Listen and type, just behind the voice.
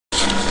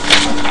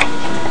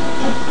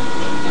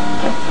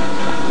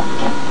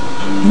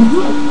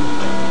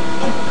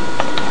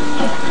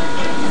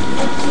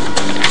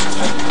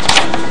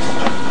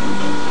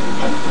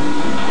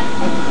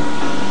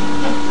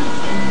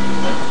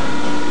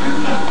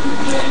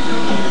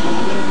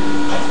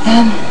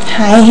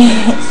Hi,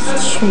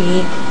 it's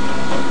Tree.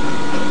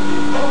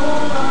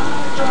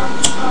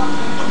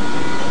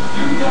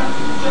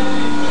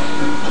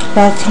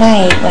 Well,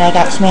 tonight, when I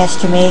got to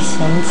Master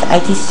Mason's, I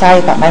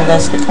decided about my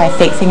list with my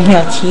fake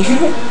fingernail teeth.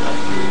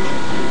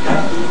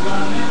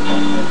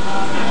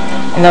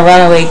 And the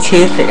runaway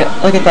tooth,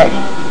 look at that.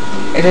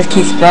 It just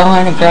keeps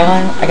growing and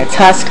growing, like a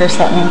tusk or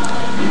something.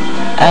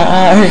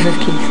 It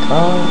just keeps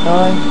growing and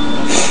growing.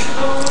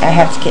 I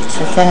have to get to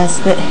the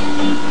dentist, but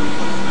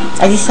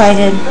I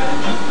decided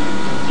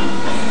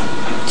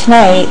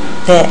tonight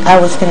that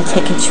I was going to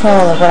take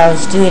control of what I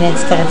was doing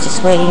instead of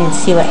just waiting and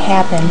see what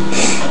happened.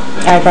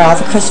 I brought all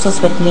the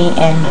crystals with me,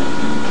 and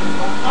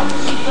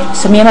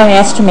so me and my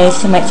Master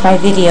Mason went to my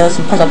videos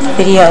and pulled up the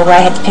video where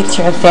I had the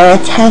picture of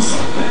VERICHIP.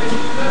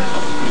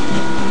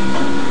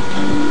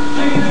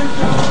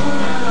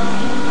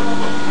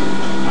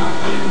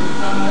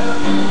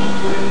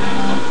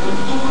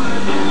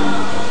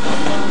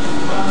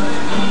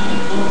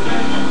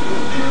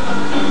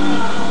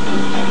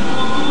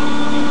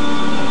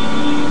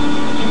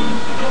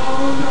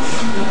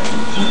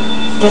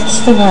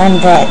 That's the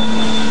one that,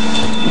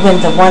 when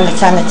the one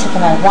that's on the tip of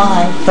my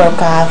wand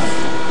broke off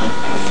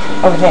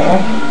over there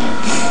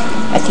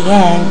at the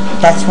end,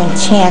 that's when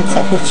Chance,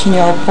 that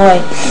 15-year-old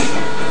boy,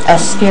 a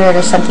spirit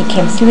or something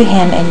came through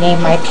him and named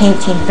my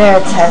painting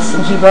Veritas,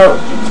 and he wrote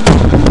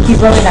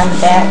it on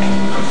the back.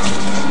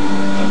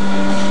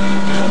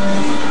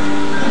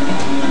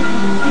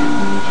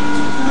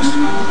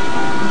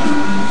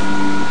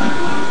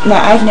 Now,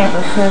 I've never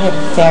heard of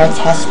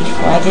Veritas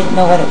before. I didn't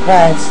know what it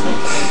was.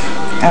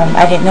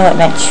 I didn't know it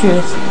meant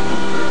truth.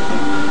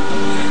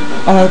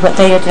 Only but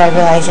later did I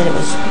realize that it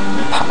was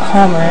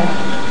Homer.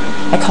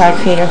 I call our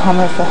creator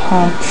Homer for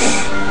home.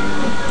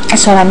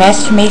 So on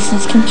Master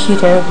Mason's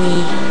computer,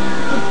 we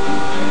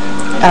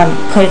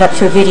put it up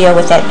to a video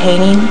with that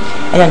painting,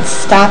 and then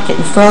stopped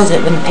it and froze it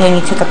when the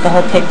painting took up the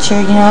whole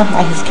picture, you know,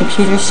 on his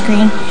computer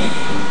screen.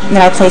 And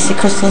then I placed the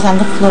crystals on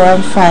the floor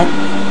in front,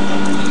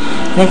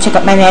 and then took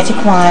up my magic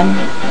wand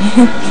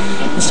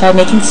and started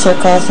making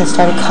circles and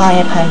started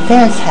calling upon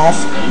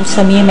Veritas. And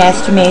so me and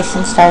Master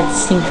Mason started to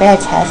sing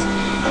Veritas.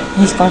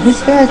 And he's going, "Who's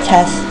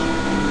Veritas?"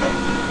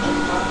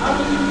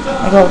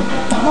 I go,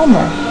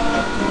 "Homer."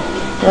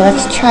 Well,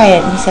 let's try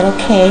it. And he said,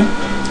 "Okay."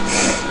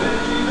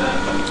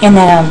 And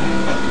then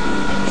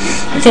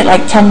it did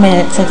like 10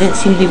 minutes and it didn't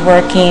seem to be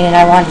working, and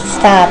I wanted to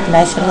stop, and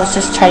I said, "Let's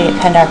just try to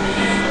get PINDAR."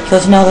 He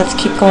goes, "No, let's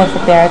keep going for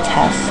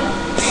Veritas."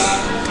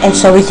 And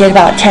so we did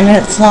about 10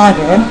 minutes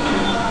longer.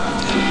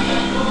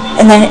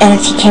 And then an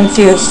entity came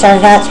through. It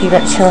started out to be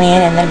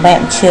reptilian and then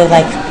went into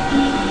like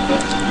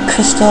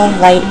crystal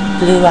light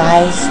blue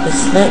eyes with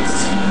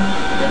slits.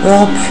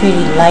 Real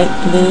pretty light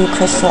blue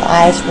crystal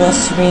eyes, real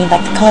serene,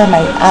 like the color of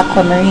my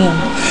aquamarine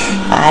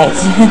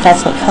eyes.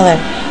 That's what color.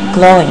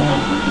 Glowing,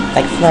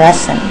 like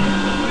fluorescent.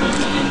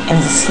 And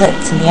the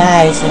slits in the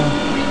eyes, and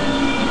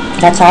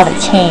that's all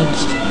that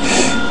changed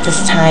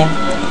this time.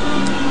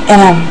 And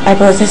I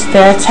go, "Is this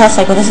Veritas?"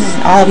 I go, "This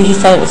isn't all of you." He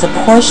said it was a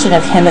portion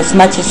of him, as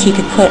much as he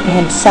could put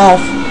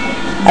himself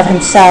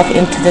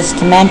into this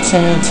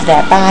dimension, into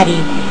that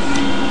body,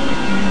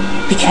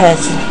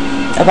 because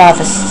of all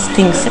the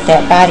things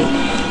that body,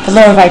 the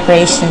lower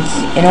vibrations.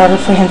 In order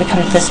for him to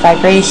come to this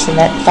vibration,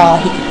 that's all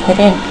he could put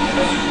in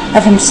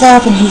of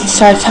himself. And he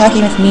started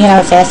talking with me, and I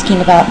was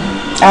asking about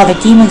all the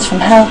demons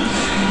from hell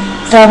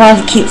that I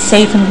wanted to keep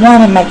safe and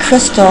warm in my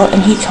crystal,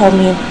 and he told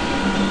me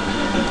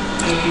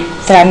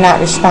that I'm not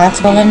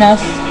responsible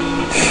enough,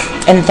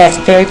 and that's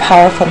very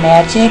powerful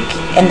magic,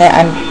 and that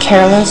I'm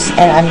careless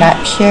and I'm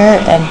not pure,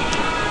 and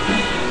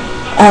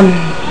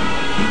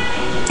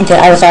that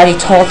I was already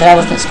told that I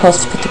wasn't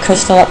supposed to put the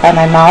crystal up by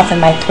my mouth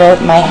and my throat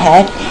and my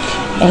head.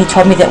 And he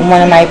told me that in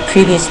one of my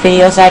previous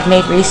videos I'd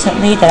made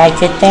recently that I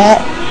did that,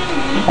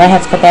 and I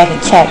have to go back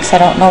and check, so I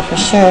don't know for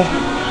sure,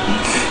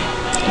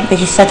 but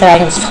he said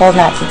that I was told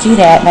not to do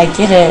that, and I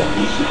did it.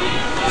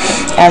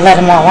 I let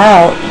them all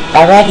out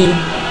already.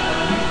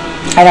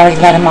 I'd already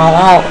let him all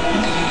out,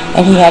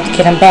 and he had to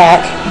get him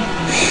back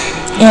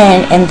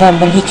in. And then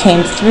when he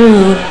came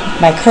through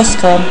my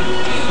crystal,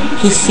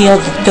 he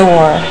sealed the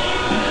door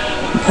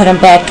and put him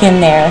back in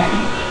there,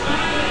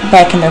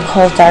 back in their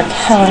cold dark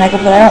hell. And I go,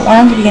 "But I don't want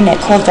him to be in that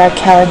cold dark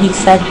hell." And he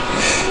said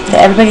that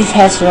everybody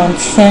has their own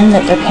sin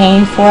that they're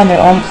paying for in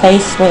their own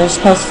place where they're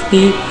supposed to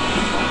be,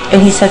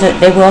 and he said that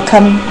they will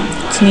come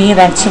to me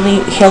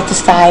eventually. He'll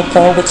decide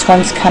though which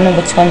ones come and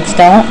which ones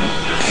don't.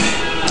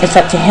 It's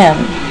up to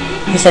him.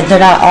 He said they're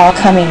not all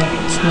coming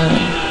to me,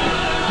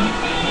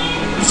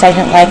 which I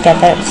didn't like that.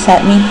 That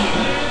upset me.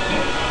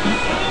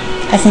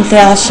 I think they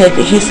all should,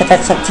 but he said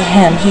that's up to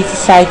him. He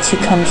decides who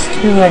comes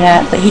through or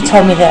not, but he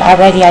told me that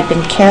already I'd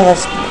been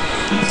careless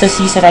with this.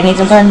 He said I need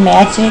to learn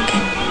magic.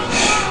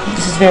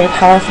 This is very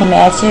powerful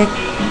magic,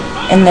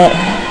 and that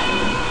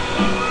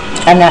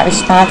I'm not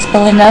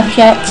responsible enough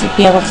yet to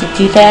be able to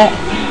do that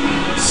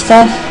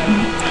stuff.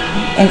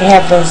 And to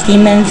have those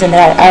demons, and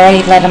that I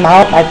already let them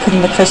out by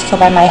putting the crystal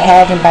by my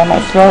head and by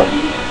my throat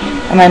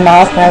and my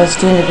mouth when I was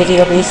doing the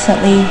video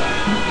recently.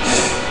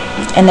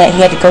 and that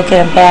he had to go get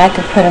them back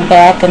and put them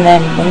back, and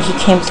then when he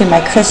came through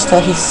my crystal,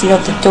 he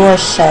sealed the door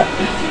shut,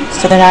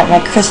 so they're not in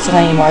my crystal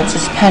anymore. It's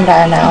just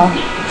PINDAR now.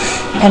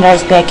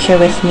 PINDAR's back here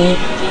with me.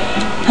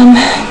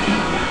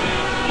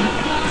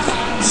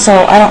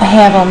 So I don't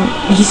have them.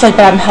 He said,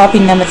 but I'm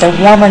helping them, but they're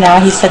warmer now.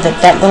 He said that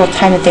that little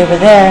time that they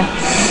were there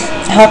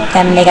helped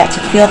them, and they got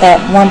to feel that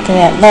warmth and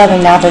that love,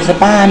 and now there's a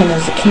bond and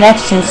there's a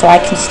connection, so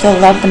I can still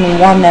love them and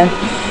warm them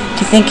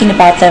to thinking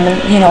about them, and,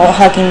 you know,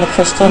 hugging the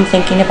crystal and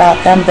thinking about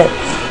them, but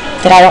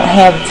that I don't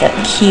have the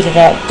key to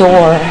that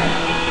door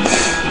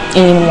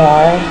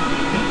anymore,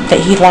 that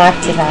he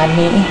locked it on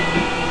me.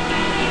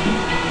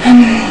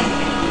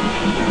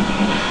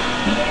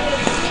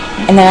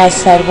 And then I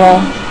said,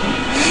 well,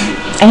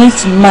 I need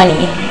some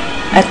money.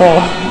 I go,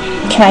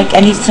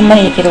 I need some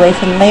money to get away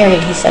from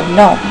Laird. He said,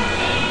 no,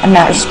 I'm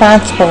not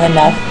responsible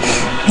enough.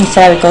 He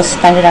said I would go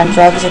spend it on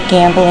drugs or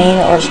gambling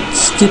or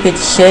stupid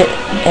shit,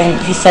 and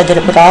he said that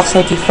it would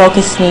also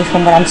defocus me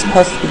from what I'm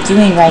supposed to be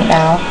doing right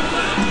now,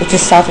 which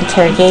is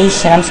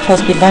self-interrogation. I'm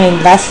supposed to be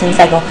learning lessons.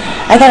 I go,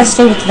 I gotta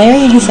stay with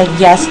Larry? And he said,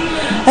 yes.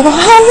 I go,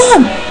 how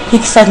long? He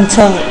said,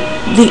 until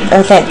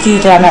that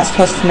dude that I'm not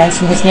supposed to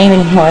mention his name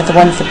anymore, the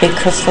one that the big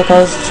crystal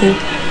goes to,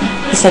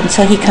 he said,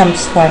 until he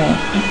comes for me.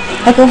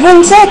 I go,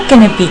 when's that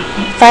gonna be?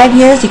 5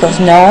 years? He goes,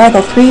 no. I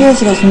go, 3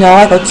 years? He goes, no.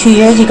 I go, 2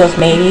 years? He goes,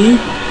 maybe.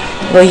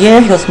 I go, a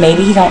year? He goes,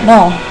 maybe. He don't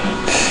know.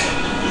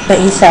 But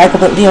he said, I go,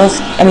 but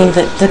Leo's, I mean,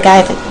 the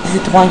guy that,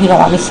 who's the one who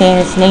don't want me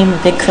saying his name, the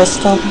big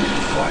crystal,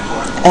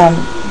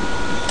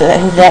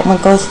 who that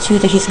one goes to,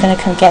 that he's gonna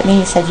come get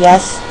me. He said,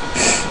 yes.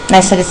 And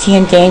I said, is he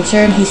in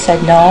danger? And he said,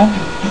 no.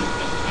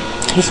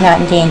 He's not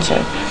in danger.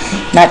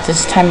 Not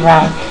this time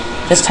around.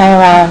 This time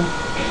around,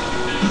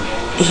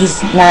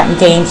 he's not in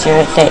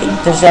danger. That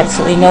there's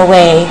absolutely no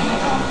way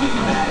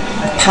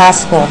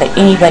possible that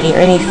anybody or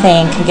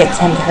anything can get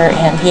to him to hurt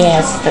him. He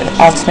has the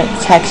ultimate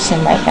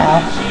protection right now.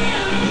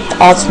 The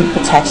ultimate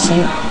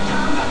protection.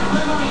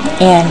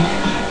 And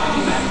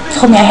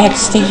told me I had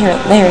to stay here at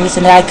Larry's,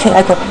 and that I could.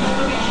 I go,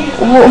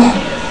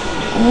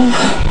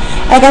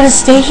 I gotta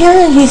stay here?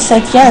 And he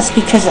said yes,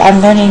 because I'm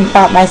learning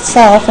about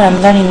myself, and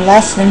I'm learning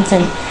lessons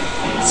and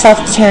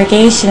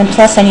self-interrogation, and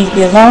plus I need to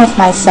be alone with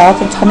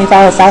myself, and told me if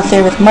I was out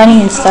there with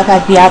money and stuff,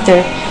 I'd be out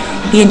there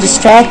being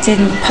distracted,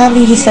 and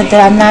probably he said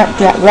that I'm not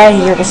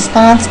ready or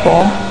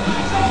responsible.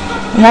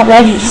 I'm not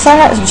ready. He said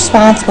I'm not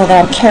responsible,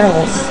 that I'm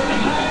careless,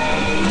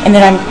 and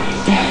that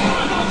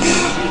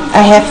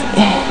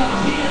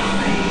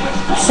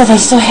he said I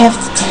still have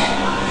to,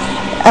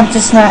 I'm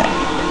just not,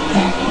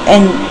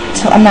 and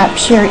so I'm not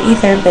pure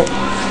either, but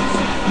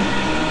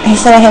he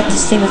said I have to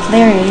stay with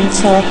Larry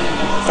until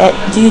that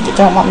dude that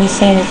don't want me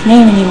saying his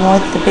name anymore,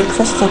 that the big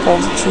crystal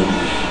goes to,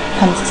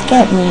 comes to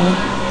get me.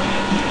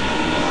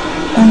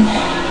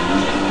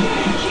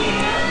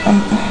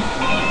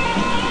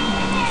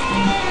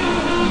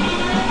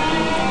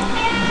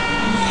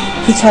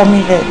 He told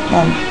me that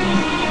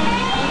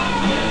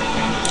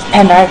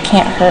PINDAR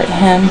can't hurt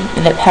him,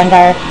 that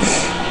PINDAR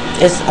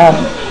is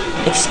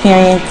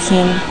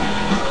experiencing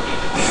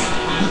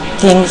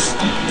things,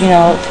 you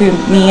know, through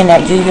me and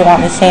that dude who don't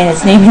want me saying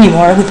his name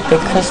anymore, who the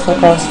big crystal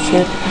goes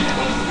to,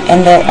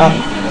 and that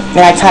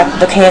and I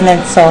talked, okay, and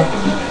then so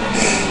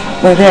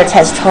when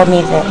VERICHIP told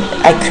me that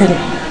I couldn't,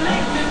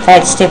 that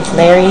I'd stay with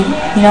Larry,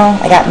 you know,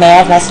 I got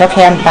mad and I said,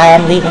 okay, bye,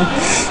 I'm leaving.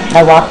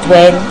 I walked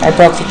away. I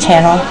broke the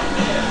channel.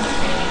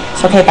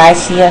 It's okay, bye,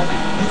 see ya.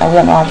 I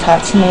wouldn't want to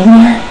talk to him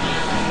anymore.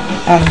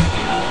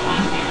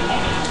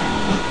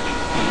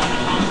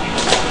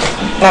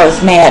 I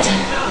was mad.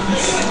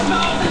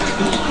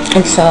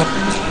 And so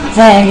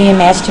then the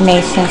Master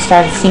Mason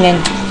started singing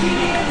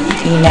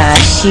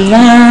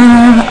Inashia.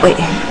 Wait.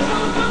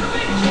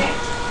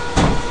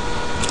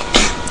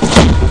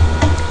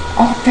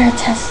 Oh,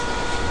 VERICHIP.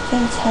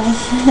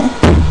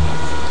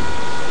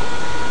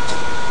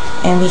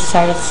 And we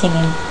started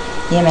singing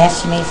the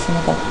Master Mason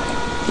would go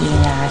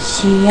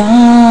Inashiana,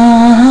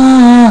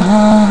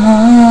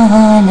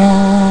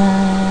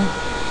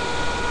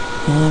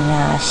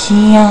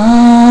 Inashiana,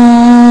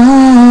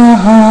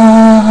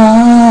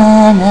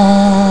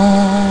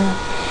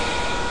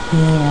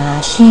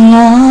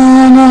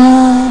 Inashiana,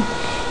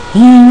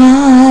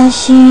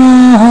 Inashiana,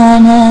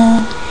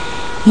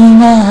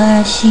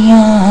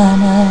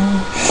 Inashiana.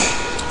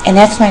 And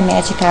that's my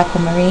magic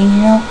aquamarine,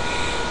 you know.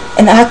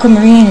 And the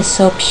aquamarine is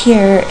so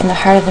pure in the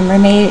heart of the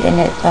mermaid, and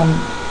it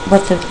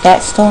what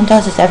that stone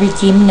does is every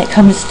demon that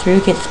comes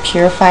through gets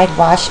purified,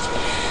 washed,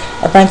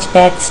 a bunch of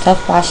bad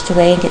stuff washed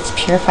away and gets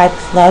purified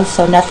with love,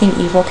 so nothing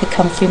evil could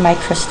come through my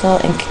crystal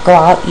and could go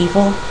out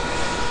evil,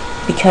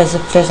 because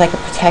if there's like a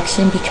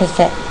protection, because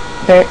in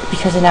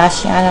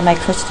Ashiana my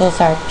crystals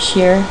are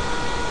pure.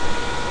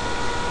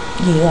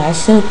 You are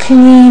so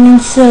clean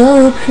and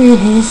so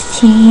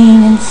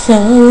pristine and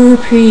so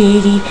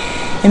pretty.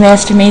 And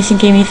Master Mason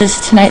gave me this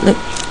tonight. Look,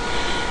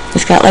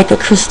 it's got like a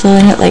crystal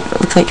in it, like it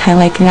looks like kind of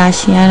like an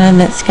Ashiana,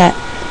 and it's got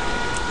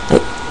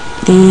like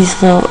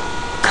these little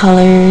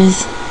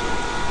colors.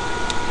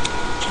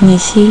 Can you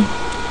see?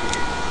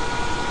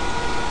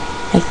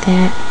 Like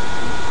that.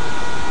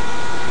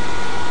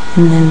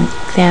 And then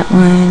that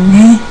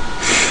one.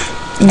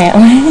 And that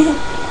one.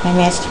 My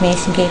Master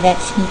Mason gave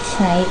that to me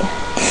tonight.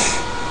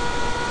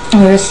 And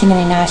we were singing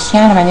in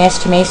Ashiana. My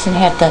Master Mason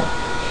had the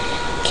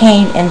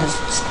cane and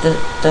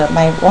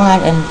my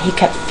wand, and he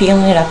kept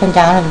feeling it up and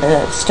down in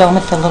the stone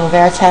with the little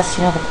Veritas,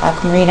 you know, the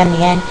aquamarine on the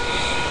end.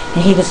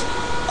 And he was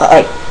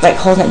like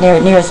holding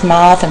it near his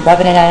mouth and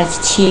rubbing it on his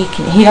cheek.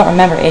 And he don't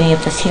remember any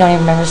of this. He don't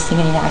even remember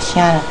singing in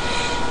Ashiana.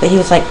 But he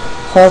was like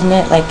holding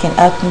it like and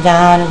up and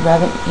down and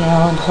rubbing, you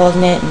know, and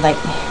holding it and like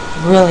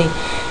really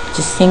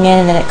just singing,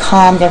 and then it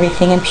calmed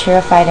everything and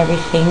purified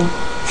everything.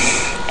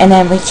 And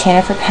then we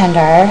chanted for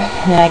PINDAR,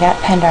 and then I got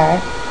PINDAR.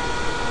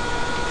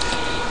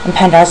 And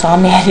PINDAR's all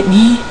mad at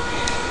me.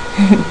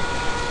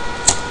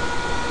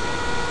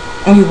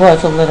 He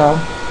was a little.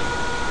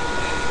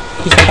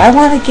 He's like, I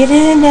want to get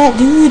in that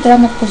dude.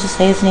 I'm not supposed to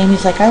say his name.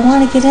 He's like, I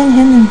want to get in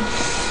him, and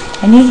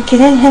I need to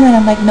get in him. And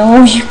I'm like,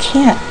 no, you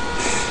can't.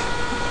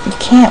 You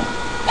can't,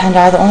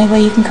 PINDAR. The only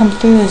way you can come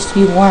through is to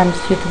be warmed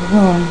through the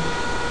wound.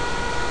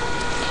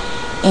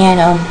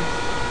 And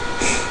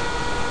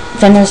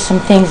then there's some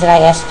things that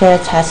I asked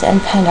Veritas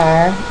and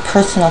PINDAR,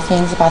 personal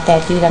things about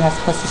that dude. I'm not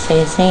supposed to say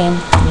his name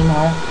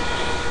anymore,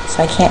 so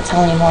I can't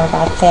tell any more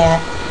about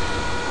that.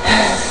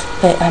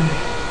 But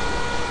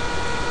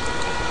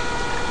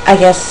I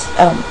guess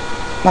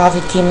all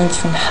the demons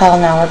from hell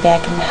now are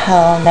back in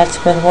hell, and that's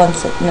where the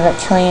ones that, the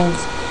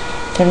reptilians,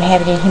 they're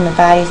inhabiting human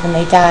bodies when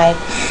they die.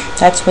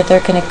 That's where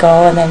they're gonna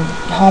go. And then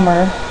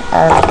Homer,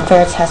 our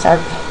Veritas, our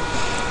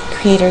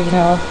creator, you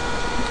know,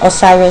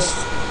 Osiris,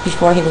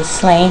 before he was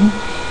slain,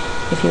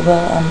 if you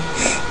will,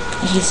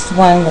 he's the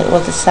one that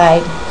will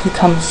decide who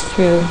comes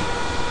through.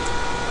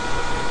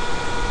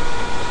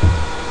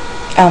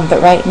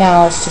 But right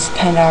now it's just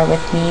PINDAR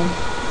with me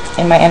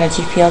in my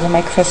energy field and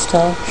my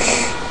crystal.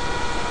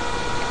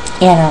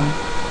 And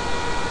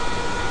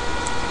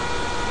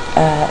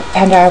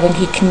PINDAR, when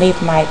he can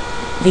leave my,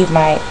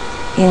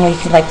 you know,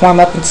 he can like warm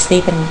up and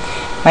sleep in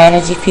my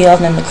energy field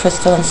and in the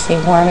crystal and stay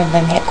warm, and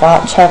then go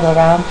out and travel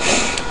around.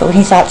 But when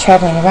he's out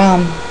traveling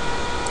around,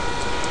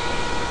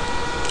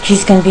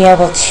 he's going to be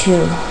able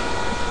to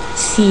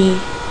see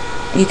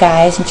you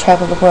guys and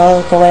travel the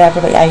world, go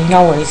whatever. But you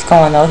know where he's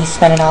going, though. He's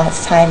spending all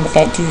his time with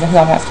that dude who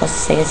I'm not supposed to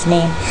say his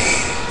name.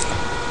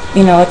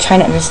 You know,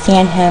 trying to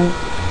understand him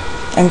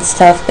and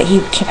stuff. But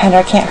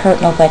PINDAR can't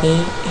hurt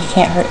nobody. He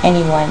can't hurt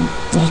anyone.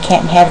 And he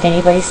can't inhabit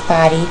anybody's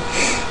body.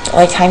 The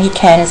only time he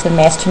can is when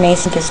Master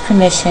Mason gives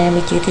permission and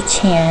we do the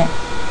chant.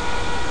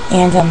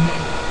 And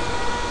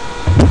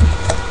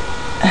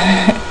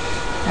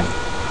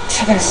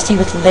I gotta stay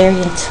with Larry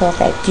until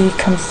that dude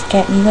comes to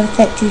get me. What if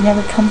that dude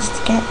never comes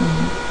to get me?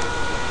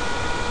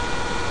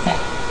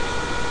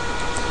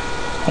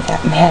 I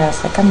got mad. I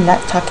was like, I'm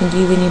not talking to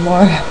you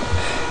anymore.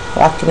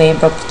 Walked away and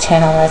broke the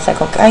channel. I was like,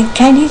 okay,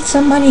 I need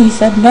some money. He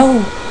said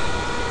no.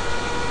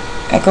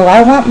 I go,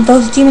 I want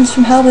those demons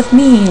from hell with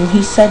me. And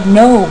he said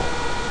no.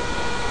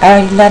 I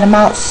already let him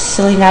out,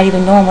 silly, not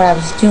even knowing what I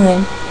was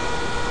doing.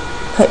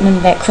 Putting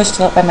him that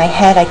crystal up by my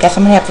head. I guess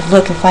I'm going to have to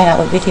look and find out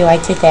what video I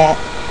did that.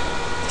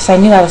 So I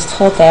knew I was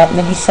told that. And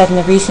then he said in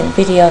the recent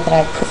video that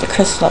I put the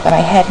crystal up by my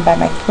head and by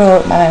my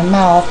throat and by my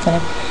mouth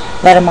and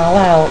let them all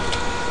out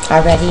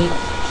already.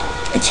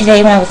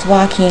 Today when I was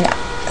walking,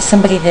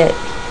 somebody that,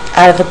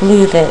 out of the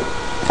blue, that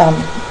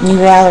knew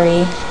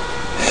Valerie,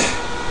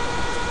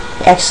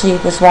 actually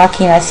was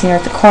walking. I seen her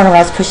at the corner when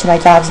I was pushing my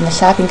dogs in the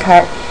shopping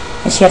cart.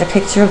 And she had a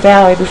picture of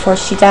Valerie before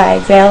she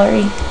died.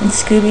 Valerie and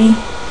Scooby.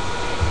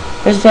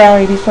 There's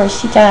Valerie before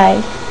she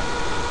died.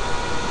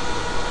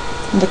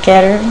 Look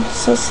at her.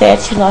 So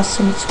sad. She lost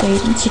so much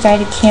weight and she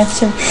died of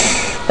cancer.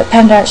 But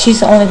PINDAR, she's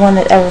the only one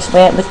that ever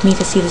went with me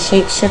to see the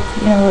shapeshift.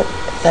 You know,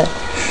 the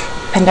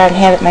PINDAR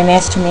inhabit my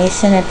Master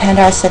Mason. And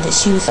PINDAR said that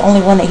she was the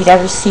only one that he'd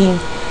ever seen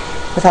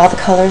with all the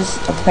colors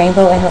of the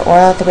rainbow and her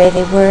aura the way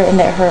they were, and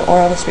that her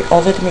aura was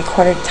older than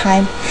recorded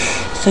time.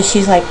 So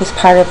she's like, was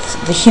part of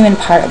the human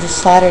part of the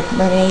slaughtered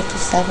mermaid, the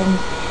 7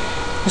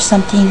 or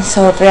something.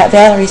 So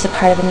Valerie's a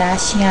part of the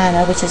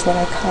Ashiana, which is what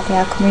I call the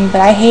aquamarine.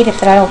 But I hate it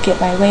that I don't get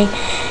my way.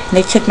 And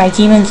they took my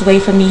demons away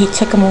from me. He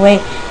took them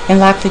away and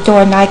locked the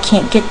door, and now I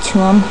can't get to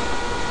them.